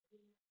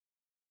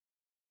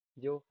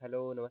जो हेलो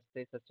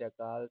नमस्ते सत श्री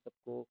अकाल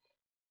सबको।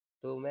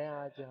 तो मैं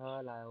आज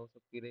यहाँ लाया हूँ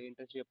सबके लिए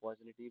internship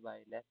opportunity bye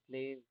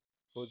Nestle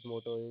whose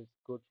motto is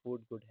good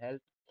food good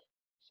health.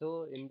 So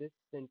in this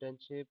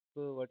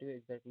internship what you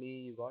exactly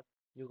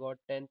you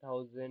got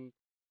 10,000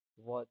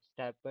 watch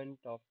stipend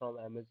from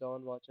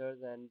Amazon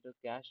vouchers and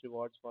cash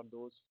rewards for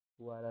those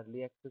who are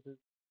early accesses.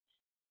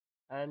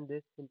 And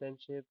this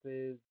internship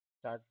is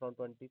start from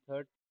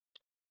 23rd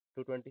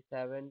to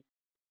 27th.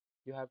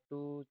 You have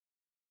to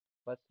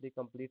firstly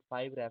complete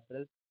 5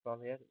 referrals from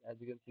here. As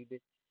you can see,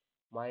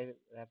 my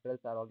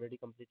referrals are already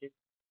completed.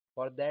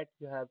 For that,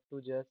 you have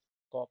to just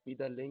copy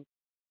the link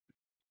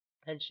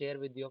and share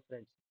with your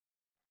friends,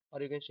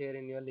 or you can share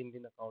in your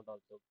LinkedIn account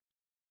also.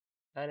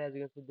 And as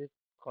you can see, this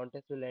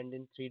contest will end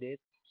in 3 days,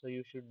 so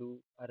you should do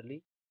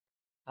early.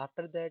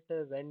 After that,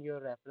 when your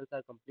referrals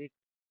are complete,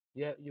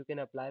 you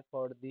can apply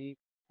for the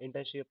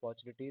internship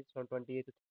opportunities from 28th.